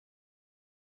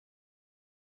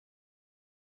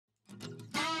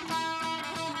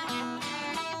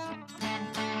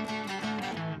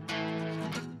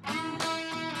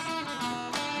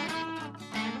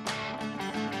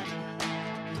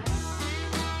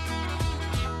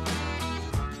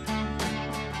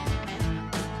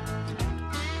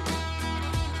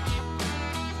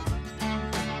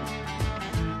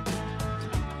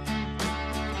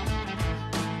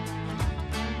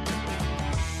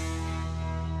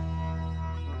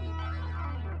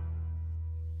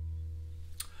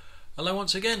Hello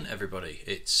once again, everybody.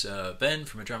 It's Ben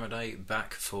from Dram A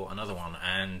back for another one,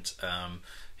 and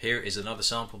here is another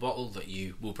sample bottle that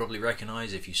you will probably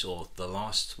recognise if you saw the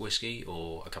last whisky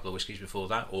or a couple of whiskies before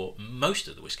that, or most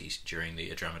of the whiskies during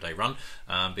the Dram A run,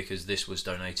 because this was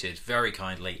donated very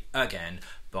kindly again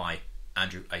by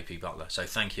Andrew AP Butler. So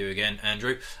thank you again,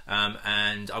 Andrew,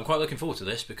 and I'm quite looking forward to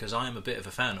this because I am a bit of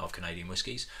a fan of Canadian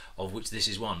whiskies, of which this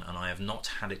is one, and I have not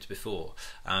had it before.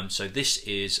 So this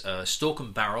is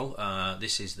Stalk Barrel.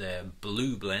 This is their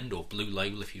blue blend, or blue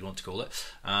label if you want to call it,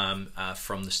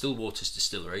 from the Still Waters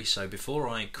Distillery. So before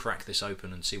I crack this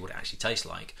open and see what it actually tastes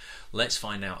like, let's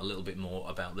find out a little bit more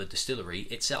about the distillery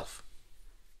itself.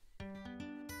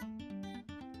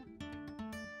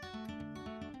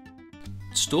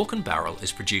 Stalk Barrel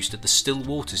is produced at the Still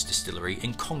Waters Distillery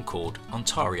in Concord,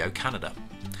 Ontario, Canada.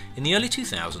 In the early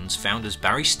 2000s, founders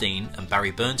Barry Steen and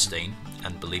Barry Bernstein,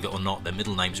 and believe it or not their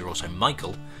middle names are also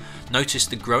Michael, noticed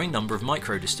the growing number of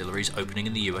micro distilleries opening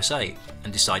in the USA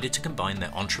and decided to combine their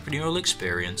entrepreneurial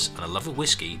experience and a love of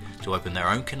whiskey to open their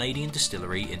own Canadian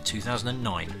distillery in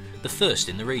 2009, the first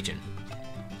in the region.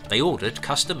 They ordered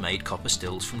custom-made copper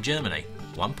stills from Germany,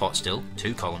 1 pot still,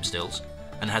 2 column stills,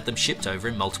 and had them shipped over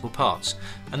in multiple parts,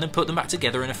 and then put them back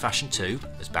together in a fashion to,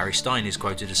 as Barry Stein is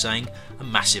quoted as saying, a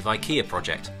massive IKEA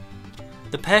project.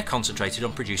 The pair concentrated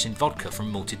on producing vodka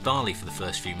from malted barley for the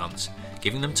first few months,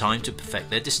 giving them time to perfect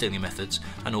their distilling methods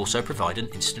and also provide an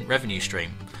instant revenue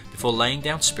stream, before laying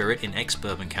down spirit in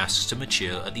ex-bourbon casks to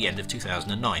mature at the end of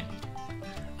 2009.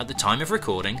 At the time of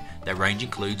recording, their range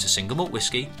includes a single malt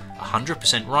whisky,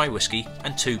 100% rye whisky,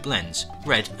 and 2 blends,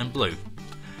 red and blue.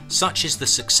 Such is the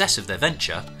success of their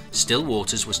venture, Still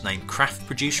Waters was named Craft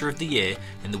Producer of the Year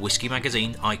in the Whisky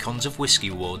magazine Icons of Whisky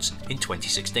Awards in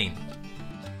 2016.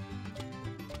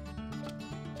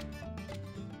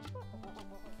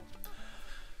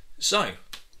 So,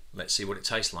 let's see what it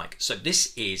tastes like. So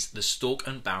this is the Stalk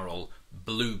Barrel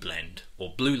Blue Blend,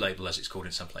 or Blue Label as it's called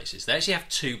in some places. They actually have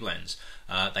 2 blends.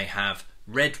 They have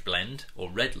Red Blend, or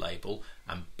Red Label,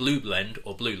 and Blue Blend,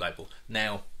 or Blue Label.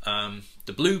 Now,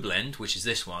 the Blue Blend, which is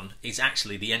this one, is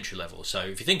actually the entry level. So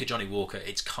if you think of Johnny Walker,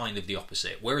 it's kind of the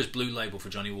opposite. Whereas Blue Label for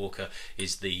Johnny Walker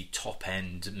is the top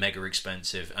end, mega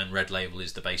expensive, and Red Label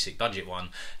is the basic budget one,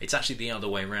 it's actually the other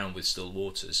way around with Still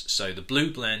Waters. So the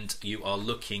Blue Blend, you are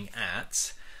looking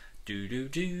at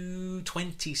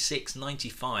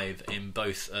 $26.95 in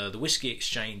both the Whisky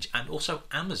Exchange and also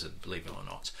Amazon, believe it or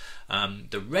not.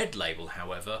 The Red Label,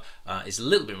 however, is a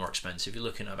little bit more expensive. You're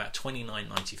looking at about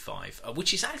 $29.95,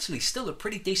 which is actually still a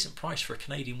pretty decent price for a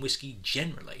Canadian whisky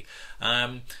generally.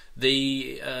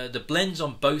 The blends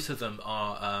on both of them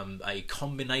are a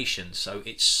combination, so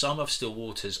it's some of Still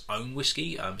Waters' own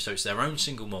whisky, so it's their own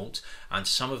single malt, and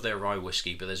some of their rye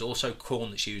whisky, but there's also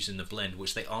corn that's used in the blend,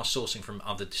 which they are sourcing from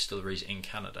other distilleries in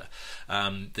Canada.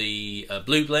 The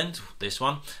Blue Blend, this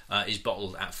one, is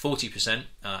bottled at 40%,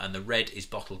 and the red is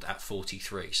bottled at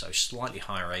 43%, so slightly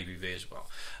higher ABV as well.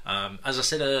 As I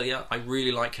said earlier, I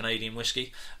really like Canadian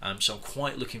whisky, so I'm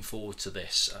quite looking forward to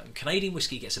this. Canadian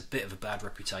whisky gets a bit of a bad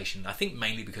reputation, I think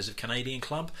mainly because of Canadian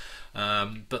Club,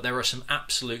 but there are some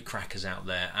absolute crackers out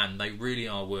there, and they really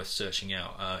are worth searching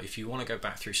out. If you want to go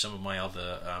back through some of my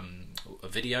other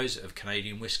videos of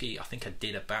Canadian whisky, I think I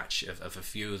did a batch of a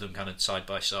few of them kind of side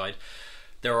by side.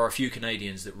 There are a few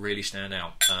Canadians that really stand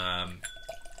out,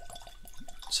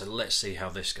 so let's see how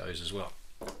this goes as well.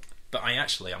 But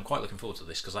I'm quite looking forward to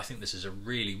this because I think this is a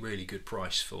really, really good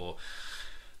price for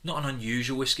not an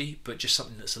unusual whisky, but just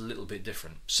something that's a little bit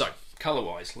different. So,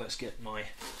 colour-wise, let's get my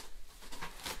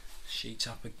sheet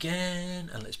up again,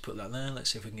 and let's put that there.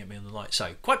 Let's see if we can get me on the light.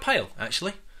 So, quite pale,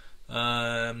 actually.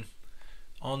 On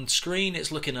screen,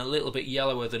 it's looking a little bit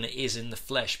yellower than it is in the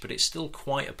flesh, but it's still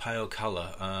quite a pale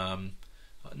colour.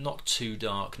 Not too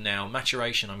dark. Now,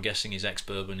 maturation, I'm guessing, is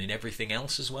ex-bourbon in everything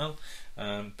else as well.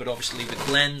 But obviously the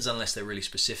blends, unless they're really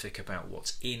specific about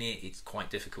what's in it, it's quite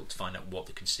difficult to find out what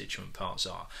the constituent parts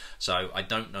are. So I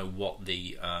don't know what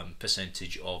the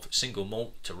percentage of single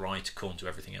malt to rye to corn to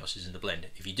everything else is in the blend.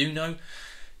 If you do know,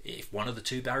 if one of the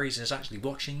 2 Barrys is actually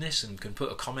watching this and can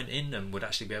put a comment in and would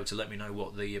actually be able to let me know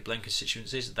what the blend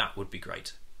constituents is, that would be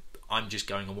great. I'm just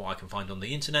going on what I can find on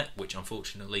the internet, which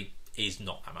unfortunately is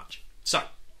not that much. So,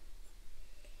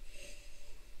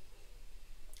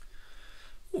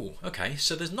 ooh, okay,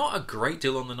 so there's not a great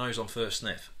deal on the nose on first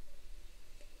sniff.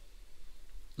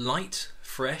 Light,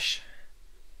 fresh,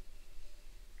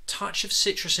 touch of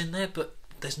citrus in there, but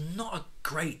there's not a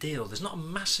great deal. There's not a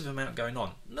massive amount going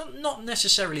on. Not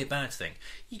necessarily a bad thing.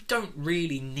 You don't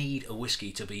really need a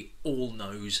whiskey to be all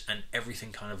nose and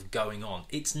everything kind of going on.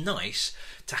 It's nice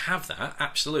to have that,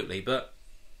 absolutely, but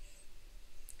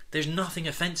There's nothing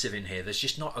offensive in here. There's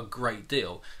just not a great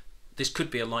deal. This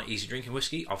could be a light, easy drinking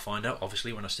whiskey. I'll find out,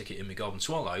 obviously, when I stick it in my gob and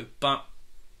swallow. But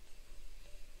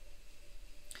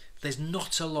there's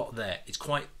not a lot there.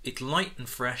 It's light and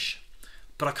fresh,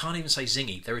 but I can't even say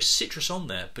zingy. There is citrus on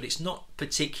there, but it's not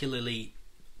particularly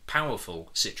powerful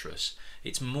citrus.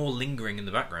 It's more lingering in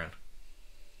the background.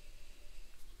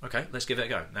 Okay, let's give it a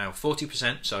go. Now,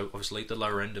 40%, so obviously the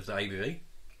lower end of the ABV.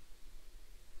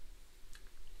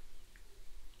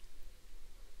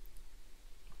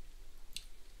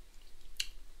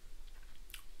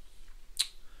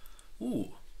 Ooh,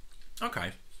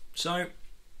 okay. So,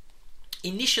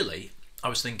 initially, I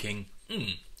was thinking,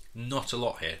 not a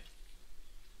lot here.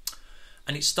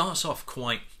 And it starts off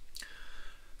quite,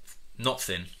 not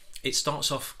thin, it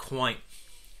starts off quite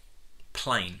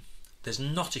plain. There's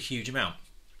not a huge amount.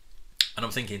 And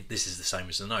I'm thinking, this is the same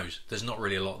as the nose. There's not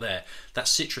really a lot there. That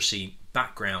citrusy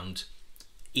background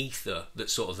ether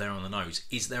that's sort of there on the nose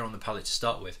is there on the palate to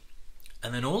start with.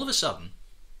 And then all of a sudden,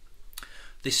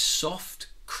 this soft,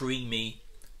 creamy,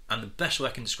 and the best way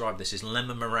I can describe this is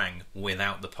lemon meringue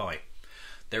without the pie.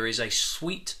 There is a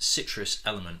sweet citrus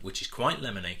element which is quite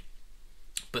lemony,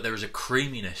 but there is a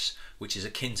creaminess which is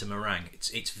akin to meringue.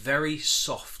 It's very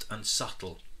soft and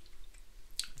subtle.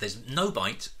 There's no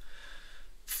bite.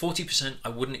 40% I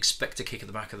wouldn't expect a kick at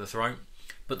the back of the throat,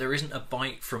 but there isn't a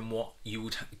bite from what you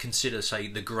would consider, say,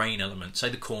 the grain element, say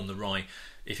the corn, the rye,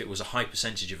 if it was a high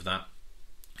percentage of that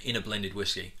in a blended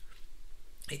whiskey.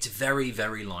 It's very,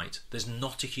 very light. There's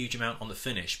not a huge amount on the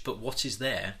finish, but what is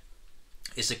there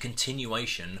is a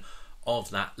continuation of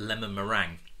that lemon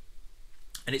meringue.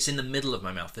 And it's in the middle of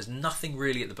my mouth. There's nothing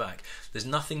really at the back. There's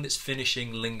nothing that's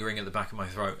finishing, lingering at the back of my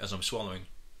throat as I'm swallowing.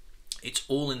 It's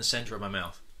all in the centre of my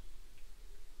mouth.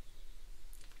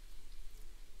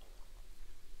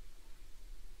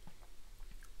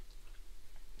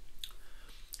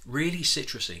 Really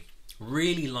citrusy,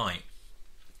 really light.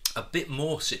 A bit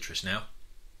more citrus now.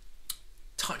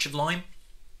 Touch of lime.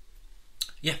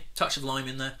 Yeah, touch of lime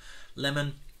in there.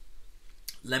 Lemon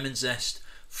zest,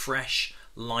 fresh,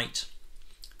 light.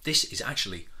 This is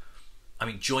actually, I'm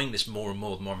enjoying this more and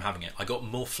more the more I'm having it. I got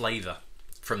more flavour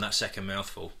from that second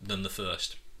mouthful than the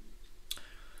first.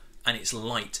 And it's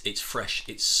light, it's fresh,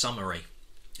 it's summery.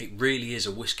 It really is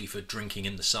a whiskey for drinking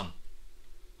in the sun.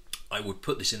 I would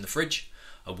put this in the fridge.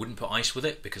 I wouldn't put ice with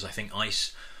it because I think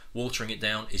ice, watering it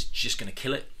down, is just going to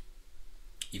kill it.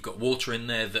 You've got water in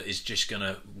there that is just going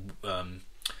to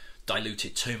dilute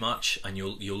it too much, and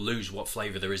you'll lose what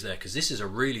flavour there is there, because this is a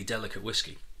really delicate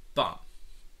whiskey. But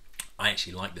I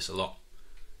actually like this a lot.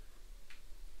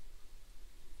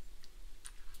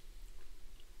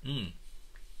 This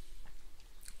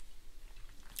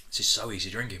is so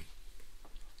easy drinking.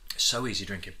 So easy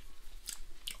drinking.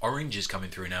 Orange is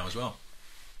coming through now as well.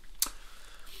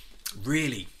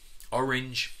 Really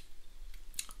orange,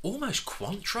 almost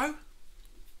Cointreau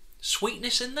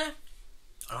sweetness in there.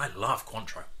 I love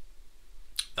Cointreau.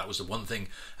 That was the one thing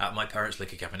out of my parents'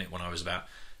 liquor cabinet when I was about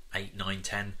 8, 9,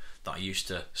 10 that I used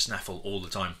to snaffle all the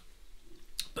time.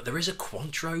 But there is a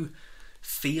Cointreau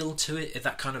feel to it,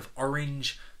 that kind of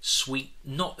orange sweet,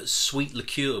 not sweet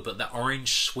liqueur, but that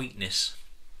orange sweetness,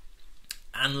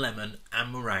 and lemon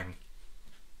and meringue.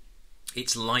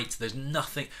 It's light. There's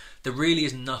nothing, there really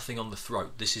is nothing on the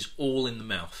throat. This is all in the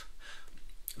mouth.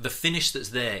 The finish that's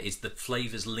there is the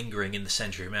flavours lingering in the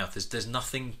centre of your mouth. There's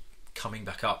nothing coming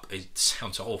back up. It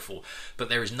sounds awful, but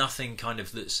there is nothing kind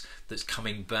of that's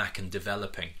coming back and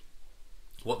developing.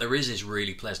 What there is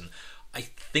really pleasant. I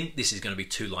think this is going to be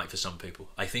too light for some people.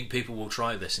 I think people will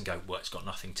try this and go, well, it's got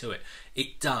nothing to it.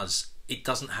 It does. It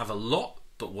doesn't have a lot,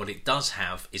 but what it does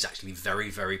have is actually very,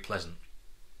 very pleasant.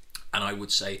 And I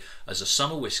would say, as a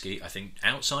summer whiskey, I think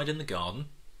outside in the garden,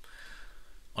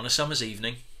 on a summer's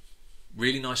evening,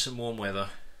 really nice and warm weather.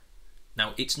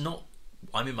 Now, it's not,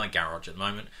 I'm in my garage at the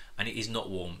moment, and it is not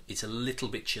warm. It's a little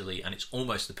bit chilly, and it's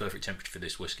almost the perfect temperature for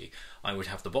this whiskey. I would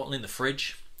have the bottle in the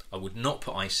fridge. I would not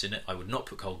put ice in it. I would not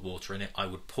put cold water in it. I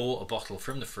would pour a bottle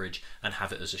from the fridge and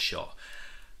have it as a shot.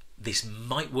 This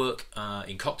might work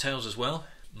in cocktails as well.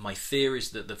 My fear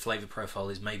is that the flavour profile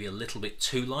is maybe a little bit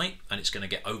too light and it's going to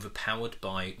get overpowered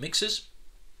by mixers.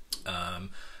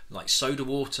 Like soda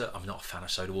water, I'm not a fan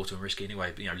of soda water and whiskey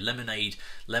anyway, but you know,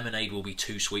 lemonade will be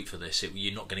too sweet for this.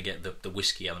 You're not going to get the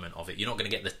whiskey element of it. You're not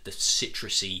going to get the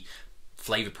citrusy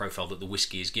flavour profile that the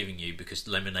whiskey is giving you, because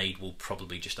lemonade will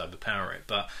probably just overpower it.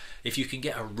 But if you can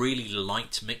get a really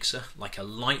light mixer, like a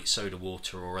light soda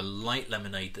water or a light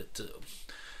lemonade that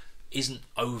isn't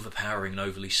overpowering and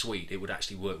overly sweet, it would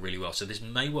actually work really well. So this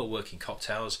may well work in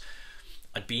cocktails.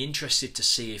 I'd be interested to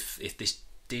see if this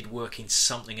did work in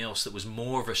something else that was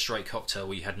more of a straight cocktail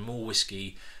where you had more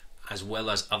whiskey as well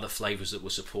as other flavours that were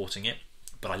supporting it.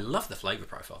 But I love the flavour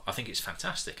profile. I think it's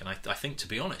fantastic, and I think, to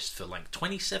be honest, for like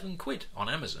 27 quid on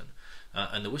Amazon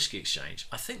and the Whisky Exchange,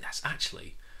 I think that's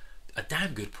actually a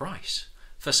damn good price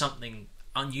for something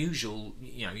unusual.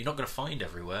 You know, you're not going to find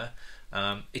everywhere.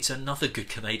 It's another good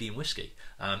Canadian whiskey.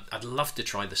 I'd love to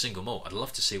try the single malt. I'd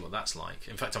love to see what that's like.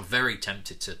 In fact, I'm very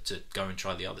tempted to go and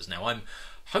try the others. Now, I'm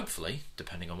hopefully,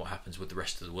 depending on what happens with the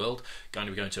rest of the world, going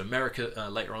to be going to America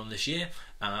later on this year,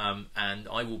 and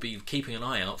I will be keeping an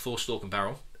eye out for Stalk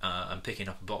Barrel and picking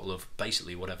up a bottle of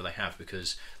basically whatever they have,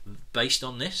 because based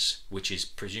on this, which is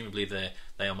presumably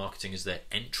they are marketing as their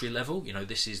entry level, you know,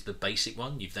 this is the basic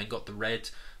one. You've then got the red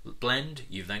blend,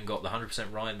 you've then got the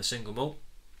 100% rye and the single malt.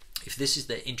 If this is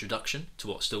their introduction to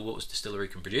what Still Waters Distillery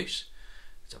can produce,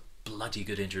 it's a bloody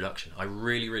good introduction. I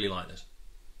really, really like this.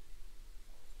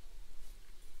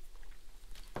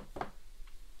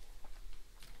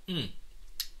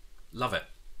 Love it.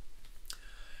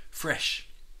 Fresh.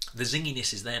 The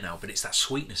zinginess is there now, but it's that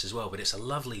sweetness as well, but it's a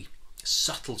lovely,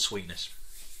 subtle sweetness.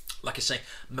 Like I say,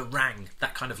 meringue,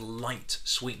 that kind of light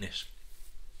sweetness.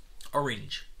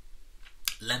 Orange,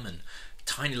 lemon,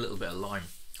 tiny little bit of lime.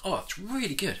 Oh, it's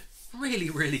really good. Really,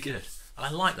 really good. And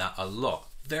I like that a lot.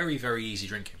 Very, very easy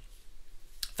drinking.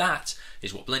 That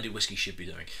is what blended whiskey should be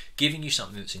doing. Giving you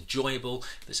something that's enjoyable,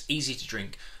 that's easy to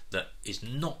drink, that is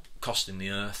not costing the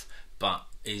earth, but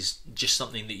is just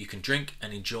something that you can drink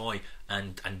and enjoy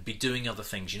and be doing other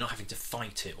things. You're not having to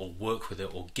fight it or work with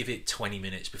it or give it 20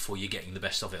 minutes before you're getting the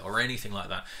best of it or anything like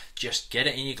that. Just get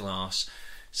it in your glass,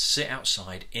 sit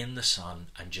outside in the sun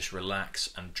and just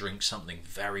relax and drink something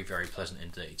very, very pleasant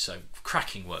indeed. So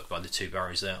cracking work by the two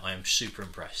barrows there. I am super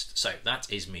impressed. So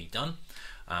that is me done,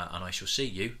 and I shall see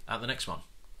you at the next one.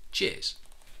 Cheers.